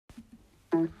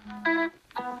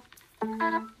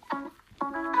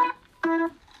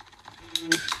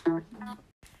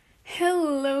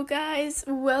Hello guys,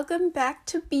 welcome back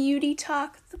to Beauty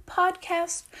Talk, the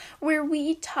podcast where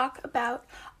we talk about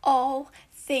all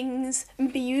things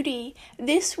beauty.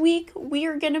 This week we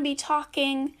are going to be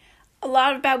talking a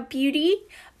lot about beauty,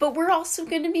 but we're also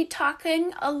going to be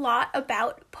talking a lot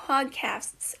about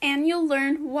podcasts, and you'll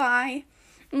learn why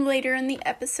later in the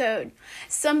episode.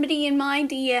 Somebody in my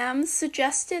DMs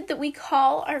suggested that we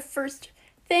call our first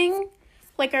thing,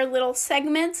 like our little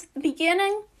segments at the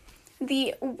beginning,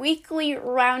 the weekly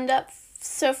roundup.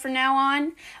 So for now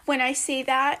on, when I say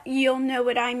that, you'll know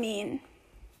what I mean.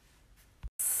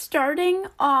 Starting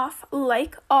off,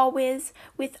 like always,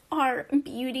 with our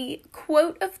beauty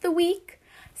quote of the week.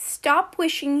 Stop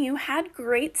wishing you had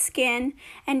great skin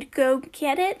and go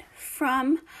get it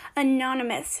from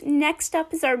Anonymous. Next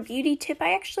up is our beauty tip.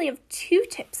 I actually have 2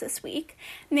 tips this week,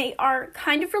 and they are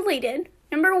kind of related.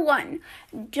 Number 1,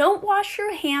 don't wash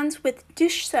your hands with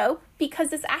dish soap because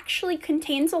this actually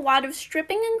contains a lot of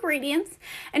stripping ingredients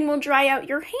and will dry out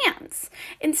your hands.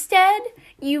 Instead,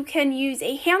 you can use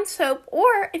a hand soap,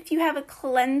 or if you have a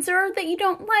cleanser that you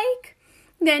don't like,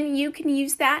 then you can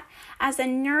use that as a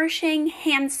nourishing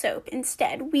hand soap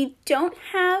instead. We don't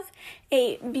have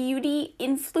a beauty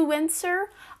influencer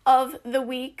of the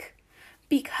week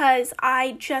because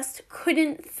I just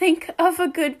couldn't think of a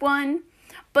good one,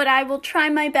 but I will try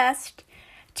my best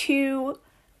to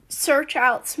search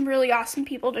out some really awesome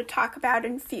people to talk about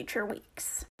in future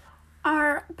weeks.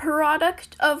 Our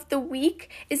product of the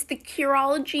week is the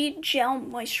Curolgy Gel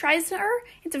Moisturizer.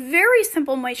 It's a very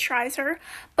simple moisturizer,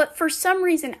 but for some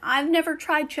reason, I've never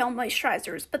tried gel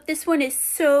moisturizers, but this one is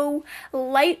so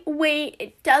lightweight.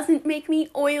 It doesn't make me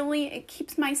oily. It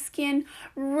keeps my skin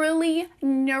really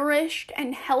nourished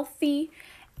and healthy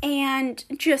and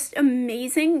just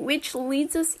amazing, which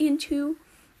leads us into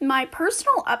my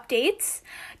personal updates.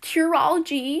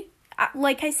 Curolgy,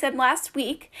 like I said last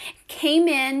week, came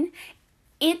in.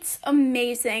 It's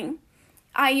amazing.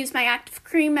 I use my active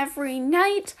cream every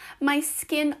night. My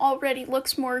skin already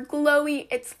looks more glowy.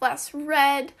 It's less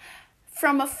red.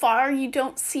 From afar, you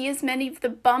don't see as many of the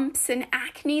bumps and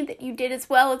acne that you did as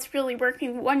well. It's really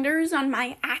working wonders on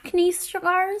my acne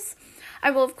scars. I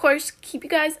will, of course, keep you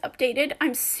guys updated.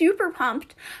 I'm super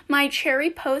pumped. My cherry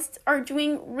posts are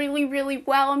doing really, really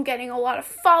well. I'm getting a lot of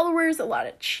followers, a lot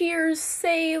of cheers,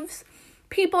 saves.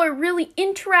 People are really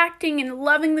interacting and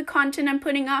loving the content I'm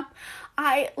putting up.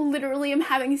 I literally am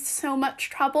having so much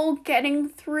trouble getting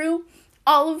through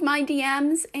all of my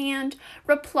DMs and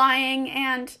replying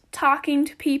and talking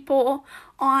to people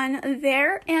on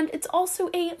there. And it's also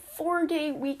a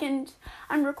 4-day weekend.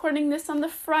 I'm recording this on the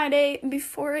Friday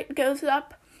before it goes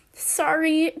up.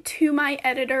 Sorry to my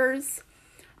editors,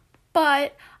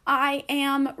 but I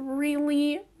am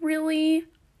really, really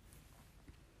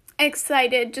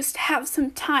excited just to have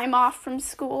some time off from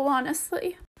school,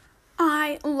 honestly.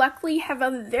 I luckily have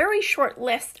a very short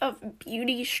list of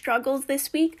beauty struggles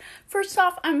this week. First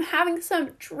off, I'm having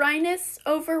some dryness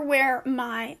over where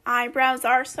my eyebrows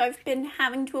are, so I've been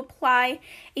having to apply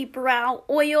a brow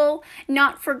oil,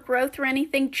 not for growth or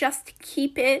anything, just to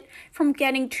keep it from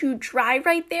getting too dry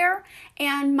right there.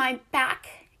 And my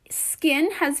back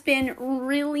skin has been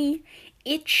really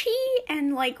itchy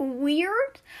and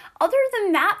weird. Other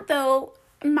than that though,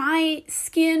 my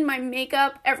skin, my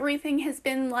makeup, everything has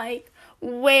been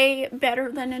way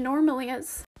better than it normally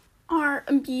is. Our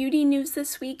beauty news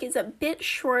this week is a bit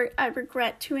short. I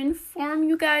regret to inform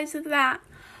you guys of that.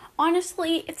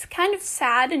 Honestly, it's kind of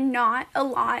sad and not a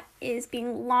lot is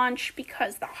being launched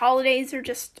because the holidays are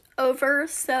just over,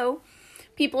 so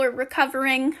people are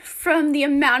recovering from the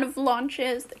amount of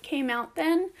launches that came out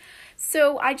then.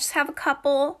 So I just have a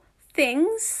couple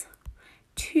things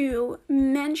to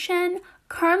mention.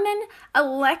 Carmen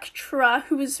Electra,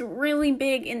 who was really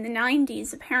big in the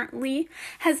 90s apparently,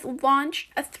 has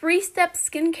launched a 3-step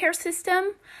skincare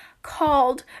system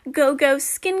called Go-Go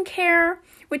Skincare,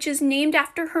 which is named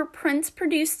after her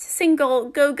Prince-produced single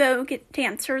Go-Go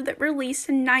Dancer that released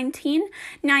in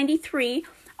 1993.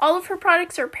 All of her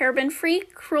products are paraben-free,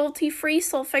 cruelty-free,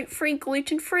 sulfite-free,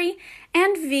 gluten-free,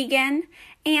 and vegan.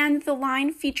 And the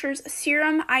line features a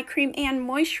serum, eye cream, and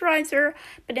moisturizer.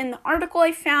 But in the article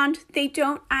I found, they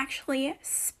don't actually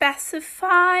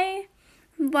specify,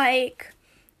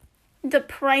 the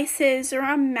prices or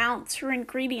amounts or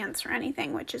ingredients or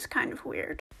anything, which is kind of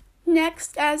weird.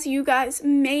 Next, as you guys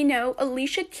may know,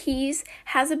 Alicia Keys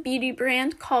has a beauty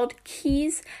brand called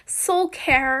Keys Soul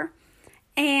Care.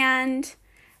 And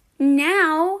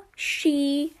now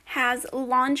she has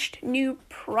launched new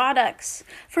products.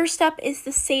 First up is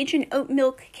the Sage and Oat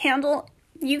Milk Candle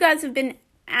you guys have been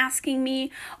asking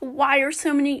me, why are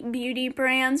so many beauty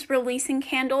brands releasing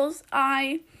candles?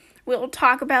 I will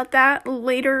talk about that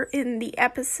later in the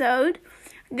episode.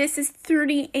 This is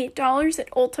 $38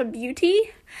 at Ulta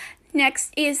Beauty.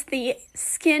 Next is the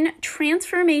Skin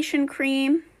Transformation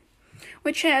Cream,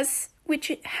 which has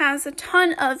a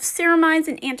ton of ceramides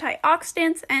and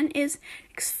antioxidants and is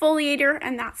exfoliator,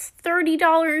 and that's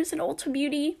 $30 at Ulta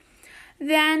Beauty.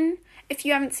 Then, if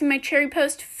you haven't seen my cherry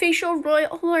post, facial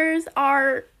rollers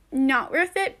are not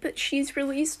worth it, but she's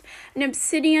released an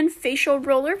obsidian facial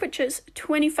roller, which is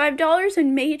 $25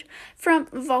 and made from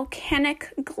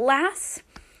volcanic glass.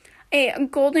 A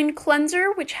golden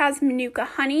cleanser, which has Manuka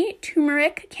honey,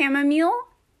 turmeric, chamomile,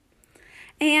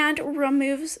 and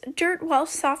removes dirt while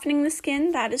softening the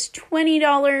skin. That is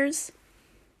 $20.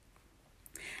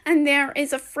 And there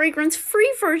is a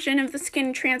fragrance-free version of the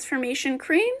Skin Transformation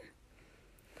Cream,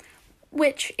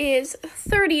 which is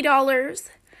 $30.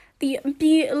 The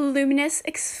Be Luminous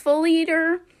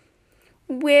Exfoliator,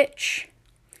 which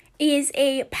is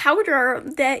a powder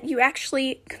that you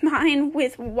actually combine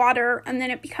with water, and then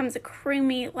it becomes a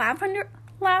creamy lavender,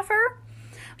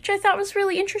 which I thought was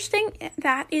really interesting.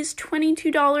 That is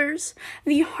 $22.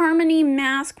 The Harmony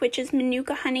Mask, which is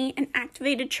Manuka honey and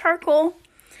activated charcoal,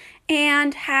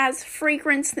 and has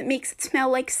fragrance that makes it smell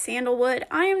like sandalwood.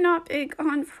 I am not big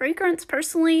on fragrance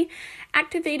personally.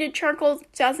 Activated charcoal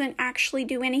doesn't actually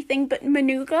do anything, but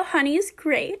Manuka honey is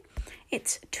great.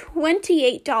 It's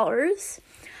 $28.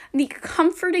 The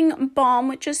Comforting Balm,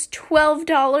 which is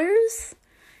 $12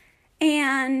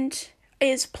 and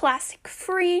is plastic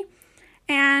free.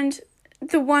 And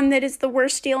the one that is the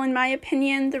worst deal in my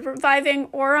opinion, the Reviving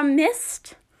Aura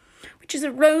Mist, which is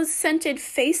a rose-scented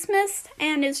face mist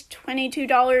and is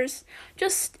 $22.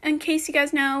 Just in case you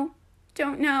guys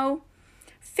don't know,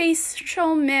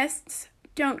 facial mists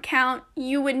don't count.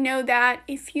 You would know that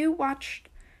if you watched,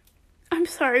 I'm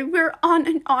sorry, we're on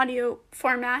an audio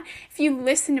format. If you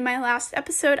listened to my last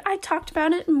episode, I talked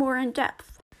about it more in depth.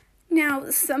 Now,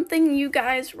 something you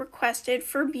guys requested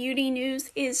for beauty news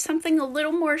is something a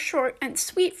little more short and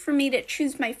sweet for me to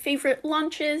choose my favorite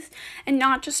launches and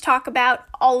not just talk about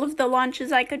all of the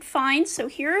launches I could find. So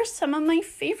here are some of my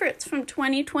favorites from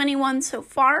 2021 so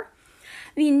far.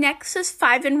 The Nexus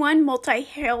 5-in-1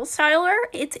 Multi-Hair Styler.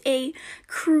 It's a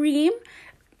cream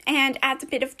and adds a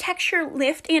bit of texture,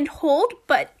 lift, and hold,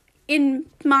 but in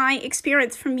my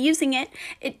experience from using it,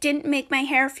 it didn't make my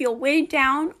hair feel weighed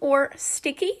down or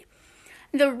sticky.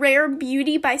 The Rare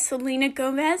Beauty by Selena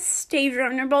Gomez Stay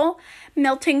Vulnerable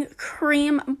Melting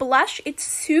Cream Blush. It's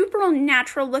super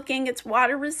natural looking. It's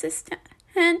water resistant.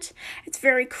 It's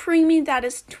very creamy. That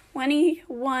is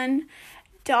 $21.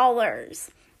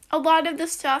 A lot of the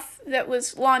stuff that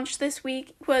was launched this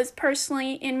week was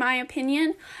personally, in my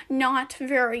opinion, not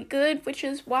very good, which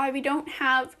is why we don't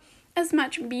have as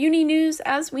much beauty news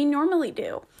as we normally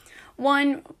do.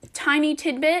 One tiny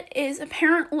tidbit is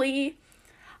apparently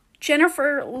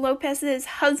Jennifer Lopez's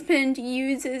husband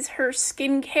uses her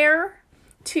skincare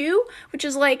too, which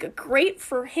is like great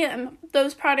for him.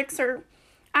 Those products are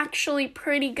actually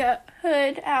pretty good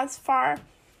as far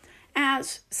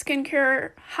as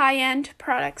skincare high-end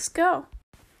products go.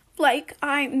 Like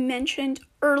I mentioned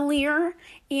earlier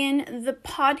in the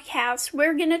podcast,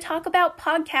 we're going to talk about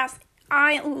podcasts.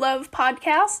 I love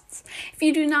podcasts. If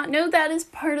you do not know, that is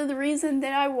part of the reason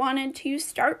that I wanted to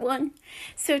start one.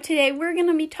 So today we're going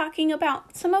to be talking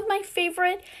about some of my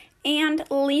favorite and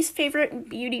least favorite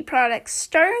beauty products,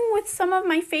 starting with some of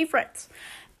my favorites.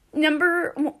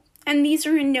 And these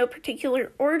are in no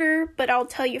particular order, but I'll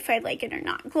tell you if I like it or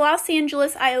not. Los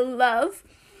Angeles, I love.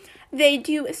 They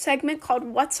do a segment called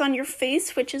What's on Your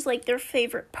Face, which is like their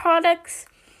favorite products.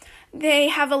 They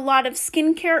have a lot of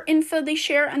skincare info they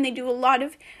share, and they do a lot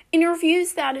of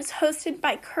interviews. That is hosted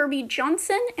by Kirby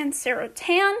Johnson and Sarah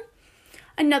Tan.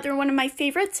 Another one of my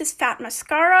favorites is Fat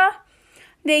Mascara.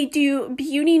 They do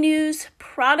beauty news,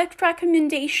 product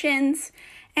recommendations,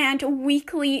 and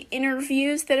weekly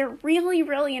interviews that are really,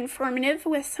 really informative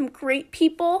with some great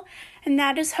people. And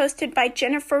that is hosted by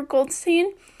Jennifer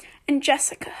Goldstein and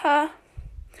Jessica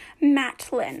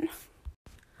Matlin.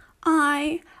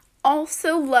 I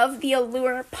also love the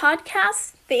Allure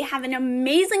podcast. They have an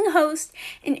amazing host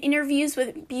and interviews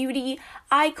with beauty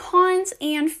icons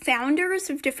and founders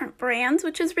of different brands,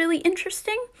 which is really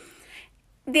interesting.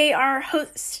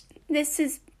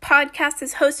 Podcast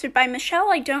is hosted by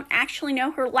Michelle. I don't actually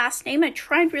know her last name. I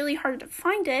tried really hard to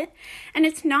find it, and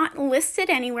it's not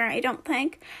listed anywhere, I don't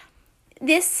think.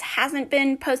 This hasn't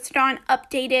been posted on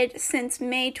updated since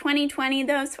May 2020,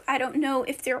 though, so I don't know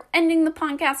if they're ending the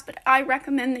podcast, but I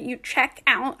recommend that you check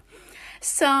out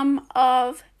some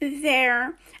of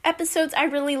their episodes. I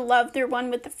really love their one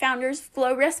with the founders of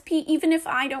Glow Recipe. Even if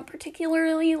I don't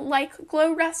particularly like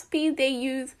Glow Recipe, they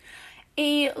use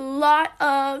a lot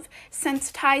of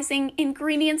sensitizing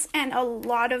ingredients and a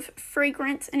lot of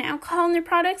fragrance and alcohol in their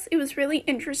products. It was really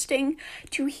interesting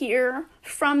to hear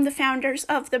from the founders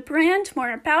of the brand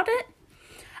more about it.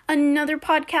 Another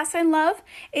podcast I love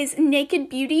is Naked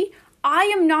Beauty.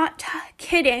 I am not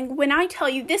kidding when I tell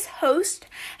you this host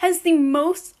has the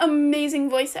most amazing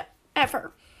voice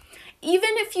ever. Even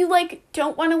if you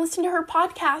don't want to listen to her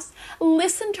podcast,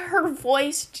 listen to her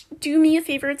voice. Do me a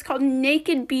favor. It's called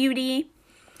Naked Beauty.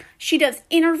 She does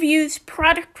interviews,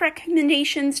 product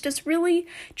recommendations, just really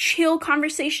chill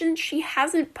conversations. She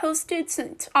hasn't posted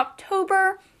since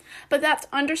October, but that's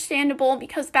understandable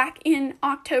because back in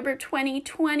October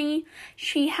 2020,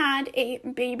 she had a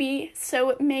baby,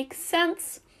 so it makes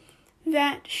sense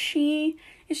that she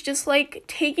is just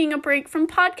taking a break from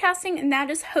podcasting, and that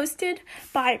is hosted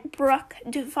by Brooke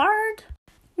Devard.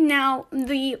 Now,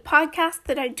 the podcast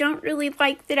that I don't really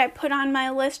like that I put on my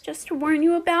list just to warn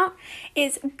you about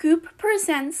is Goop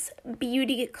Presents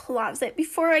Beauty Closet.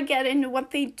 Before I get into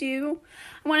what they do,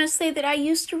 I want to say that I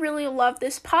used to really love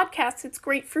this podcast. It's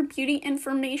great for beauty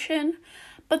information,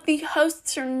 but the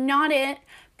hosts are not it.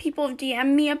 People have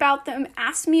DM'd me about them,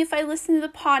 asked me if I listen to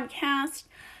the podcast,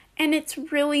 and it's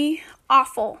really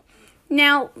awful.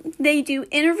 Now, they do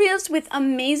interviews with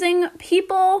amazing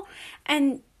people,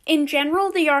 and in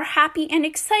general, they are happy and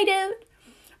excited,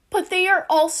 but they are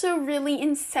also really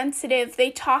insensitive. They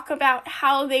talk about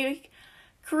how they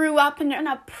grew up in an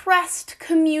oppressed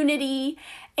community,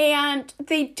 and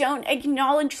they don't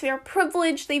acknowledge their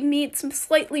privilege. They've made some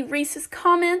slightly racist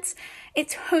comments.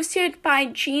 It's hosted by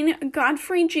Jean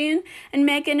Godfrey June and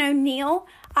Megan O'Neill.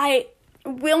 I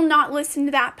will not listen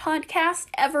to that podcast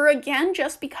ever again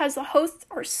just because the hosts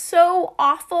are so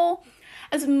awful,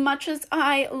 as much as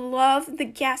I love the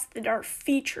guests that are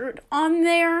featured on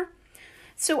there.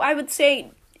 So I would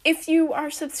say if you are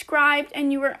subscribed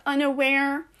and you are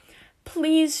unaware,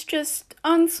 please just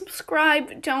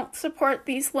unsubscribe. Don't support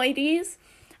these ladies.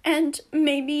 And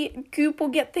maybe Goop will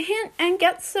get the hint and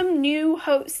get some new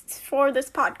hosts for this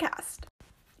podcast.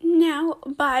 Now,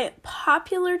 by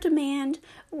popular demand,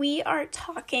 we are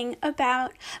talking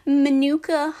about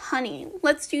Manuka honey.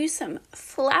 Let's do some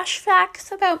flash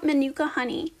facts about Manuka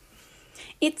honey.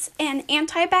 It's an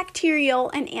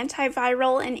antibacterial, an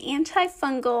antiviral, and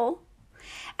antifungal,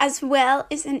 as well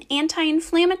as an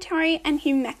anti-inflammatory and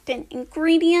humectant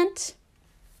ingredient.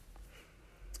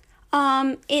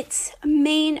 Its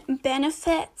main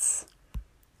benefits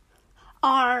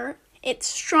are its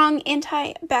strong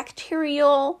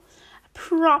antibacterial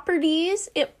properties.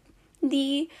 It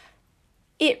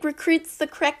recruits the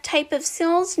correct type of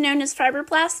cells known as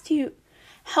fibroblasts to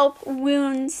help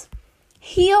wounds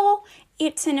heal.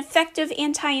 It's an effective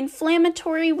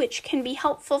anti-inflammatory, which can be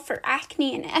helpful for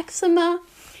acne and eczema.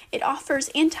 It offers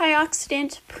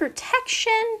antioxidant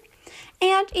protection,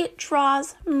 and it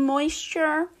draws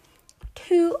moisture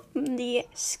to the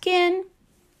skin.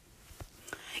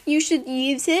 You should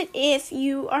use it if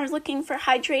you are looking for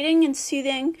hydrating and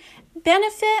soothing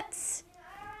benefits.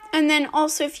 And then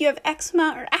also if you have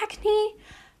eczema or acne,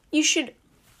 you should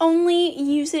only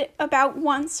use it about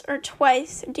once or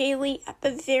twice daily at the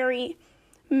very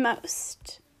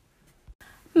most.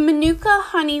 Manuka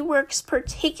honey works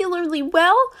particularly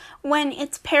well when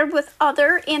it's paired with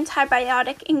other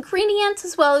antibiotic ingredients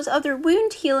as well as other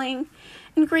wound healing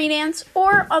ingredients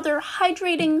or other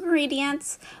hydrating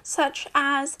ingredients such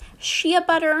as shea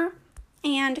butter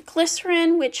and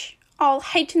glycerin, which all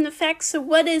heighten the effects. So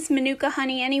what is Manuka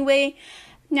honey anyway?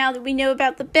 Now that we know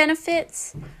about the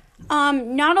benefits,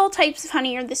 not all types of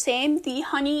honey are the same. The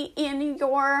honey in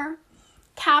your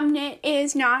cabinet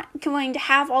is not going to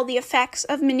have all the effects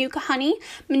of Manuka honey.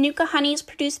 Manuka honey is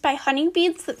produced by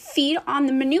honeybees that feed on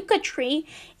the Manuka tree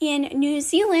in New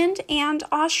Zealand and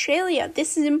Australia.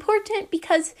 This is important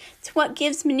because it's what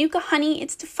gives Manuka honey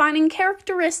its defining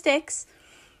characteristics,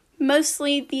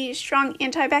 mostly the strong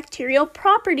antibacterial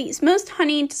properties. Most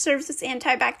honey serves its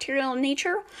antibacterial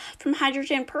nature from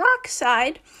hydrogen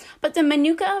peroxide, but the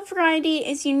Manuka variety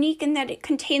is unique in that it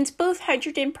contains both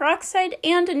hydrogen peroxide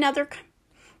and another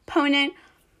component,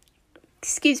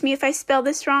 excuse me if I spell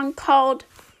this wrong, called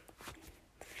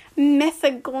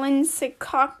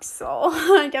methylglycoxyl.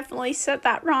 I definitely said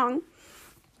that wrong.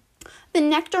 The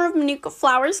nectar of Manuka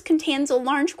flowers contains a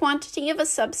large quantity of a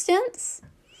substance,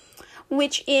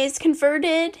 which is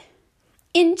converted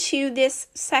into this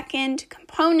second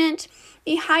component.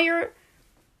 The higher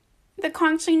the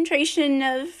concentration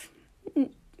of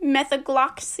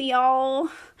methagloxial,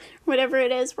 whatever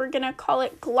it is, we're going to call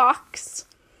it glyox.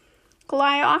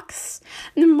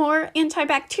 The more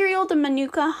antibacterial the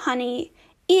Manuka honey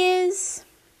is.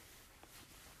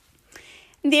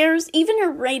 There's even a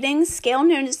rating scale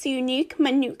known as the unique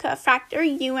Manuka factor,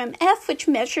 UMF, which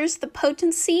measures the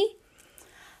potency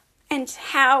and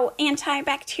how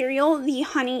antibacterial the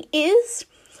honey is.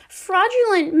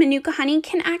 Fraudulent Manuka honey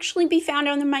can actually be found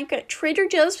on the market at Trader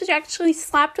Joe's, which actually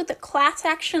slapped with a class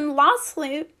action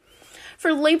lawsuit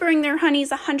for labeling their honey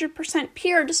as 100%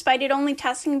 pure, despite it only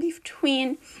testing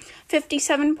between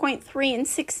 57.3 and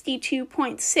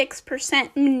 62.6%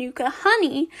 Manuka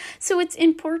honey. So it's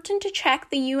important to check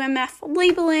the UMF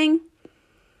labeling.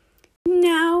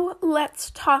 Now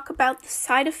let's talk about the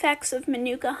side effects of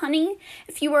Manuka honey.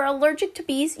 If you are allergic to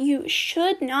bees, you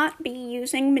should not be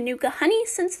using Manuka honey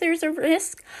since there's a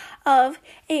risk of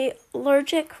an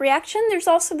allergic reaction. There's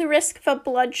also the risk of a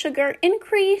blood sugar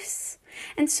increase.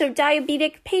 And so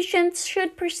diabetic patients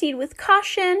should proceed with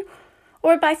caution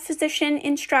or by physician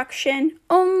instruction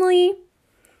only.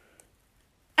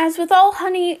 As with all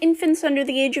honey, infants under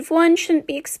the age of 1 shouldn't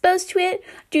be exposed to it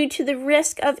due to the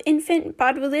risk of infant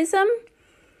botulism.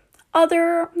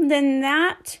 Other than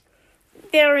that,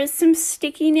 there is some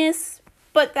stickiness,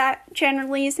 but that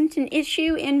generally isn't an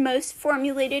issue in most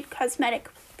formulated cosmetic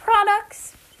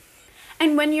products.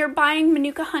 And when you're buying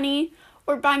Manuka honey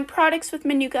or buying products with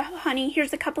Manuka honey,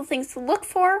 here's a couple things to look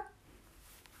for.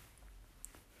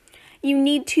 You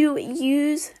need to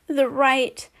use the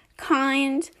right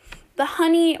kind. The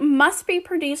honey must be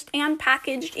produced and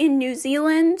packaged in New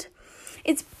Zealand.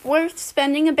 It's worth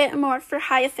spending a bit more for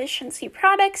high-efficiency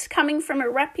products coming from a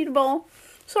reputable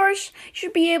source. You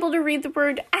should be able to read the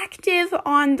word active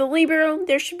on the label.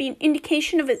 There should be an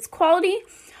indication of its quality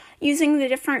using the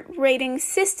different rating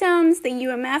systems, the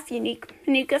UMF, unique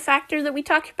Manuka factor that we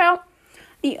talked about,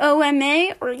 the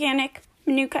OMA, organic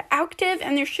Manuka active,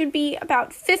 and there should be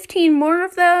about 15 more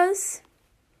of those.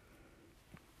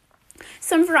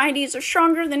 Some varieties are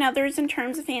stronger than others in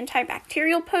terms of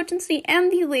antibacterial potency,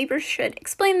 and the label should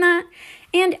explain that.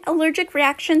 And allergic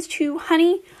reactions to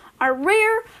honey are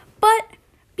rare, but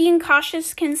being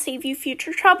cautious can save you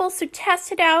future trouble, so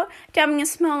test it out, dabbing a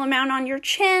small amount on your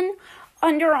chin,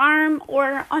 underarm,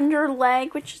 or under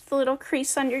leg, which is the little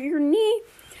crease under your knee.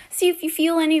 See if you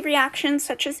feel any reactions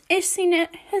such as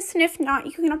itchiness, and if not,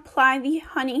 you can apply the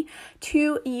honey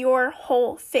to your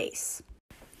whole face.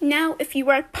 Now, if you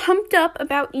are pumped up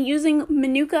about using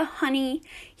Manuka honey,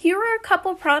 here are a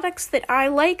couple products that I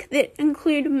like that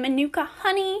include Manuka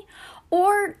honey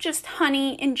or just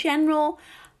honey in general.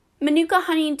 Manuka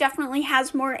honey definitely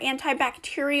has more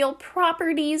antibacterial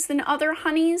properties than other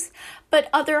honeys, but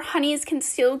other honeys can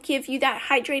still give you that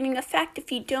hydrating effect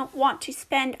if you don't want to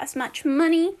spend as much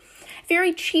money.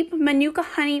 Very cheap Manuka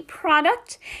honey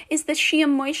product is the Shea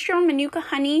Moisture Manuka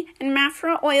Honey and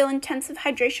Mafra Oil Intensive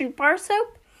Hydration Bar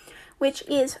Soap, which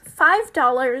is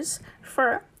 $5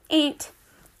 for 8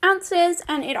 ounces,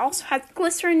 and it also has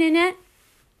glycerin in it.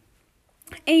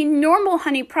 A normal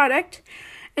honey product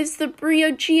is the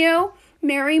Briogeo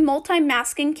Mary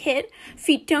Multi-Masking Kit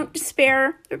Feet Don't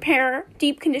Despair Repair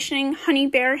Deep Conditioning Honey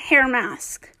Bear Hair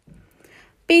Mask.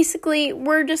 Basically,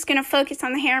 we're just going to focus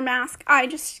on the hair mask. I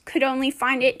just could only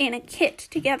find it in a kit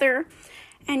together,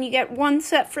 and you get one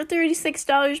set for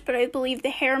 $36, but I believe the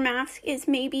hair mask is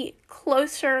maybe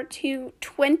closer to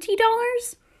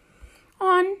 $20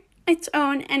 on its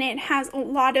own, and it has a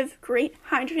lot of great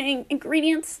hydrating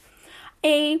ingredients.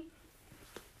 A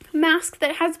mask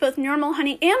that has both normal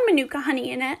honey and Manuka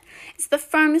honey in it is the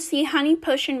Pharmacy Honey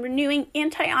Potion Renewing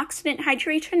Antioxidant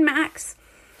Hydration Max,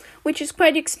 which is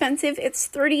quite expensive. It's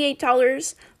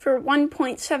 $38 for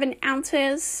 1.7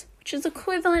 ounces, which is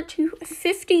equivalent to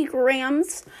 50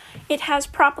 grams. It has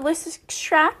propolis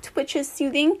extract, which is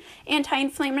soothing,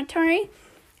 anti-inflammatory,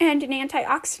 and an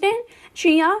antioxidant.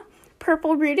 Gia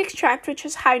purple root extract, which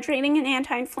is hydrating and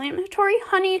anti-inflammatory.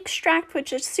 Honey extract,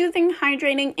 which is soothing,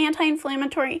 hydrating,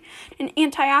 anti-inflammatory, and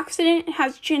antioxidant. It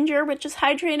has ginger, which is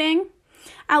hydrating.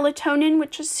 Allotonin,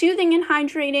 which is soothing and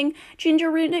hydrating.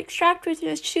 Ginger root extract, which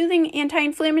is soothing,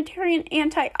 anti-inflammatory, and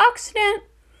antioxidant.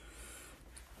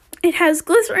 It has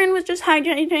glycerin, which is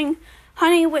hydrating,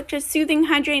 honey, which is soothing,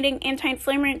 hydrating,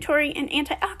 anti-inflammatory, and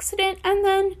antioxidant, and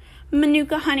then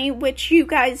Manuka honey, which you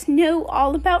guys know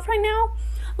all about right now.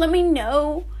 Let me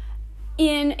know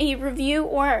in a review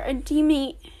or a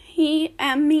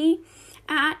DM me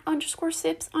at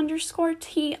 _sips_tea_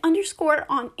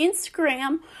 on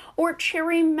Instagram, or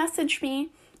cherry message me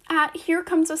at Here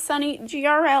Comes a Sunny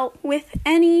GRL with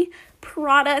any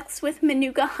products with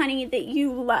Manuka honey that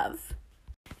you love.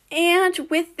 And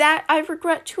with that, I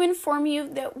regret to inform you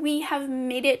that we have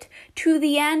made it to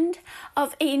the end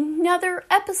of another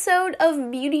episode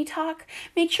of Beauty Talk.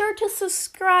 Make sure to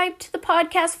subscribe to the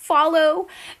podcast, follow,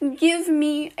 give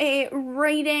me a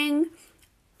rating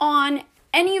on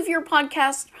any of your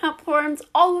podcast platforms.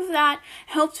 All of that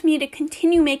helps me to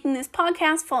continue making this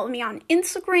podcast. Follow me on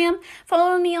Instagram,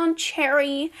 follow me on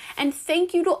Cherry, and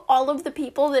thank you to all of the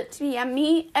people that DM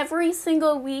me every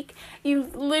single week. You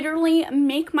literally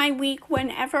make my week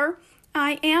whenever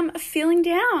I am feeling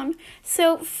down.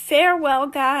 So farewell,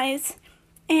 guys,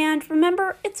 and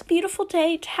remember, it's a beautiful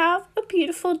day to have a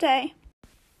beautiful day.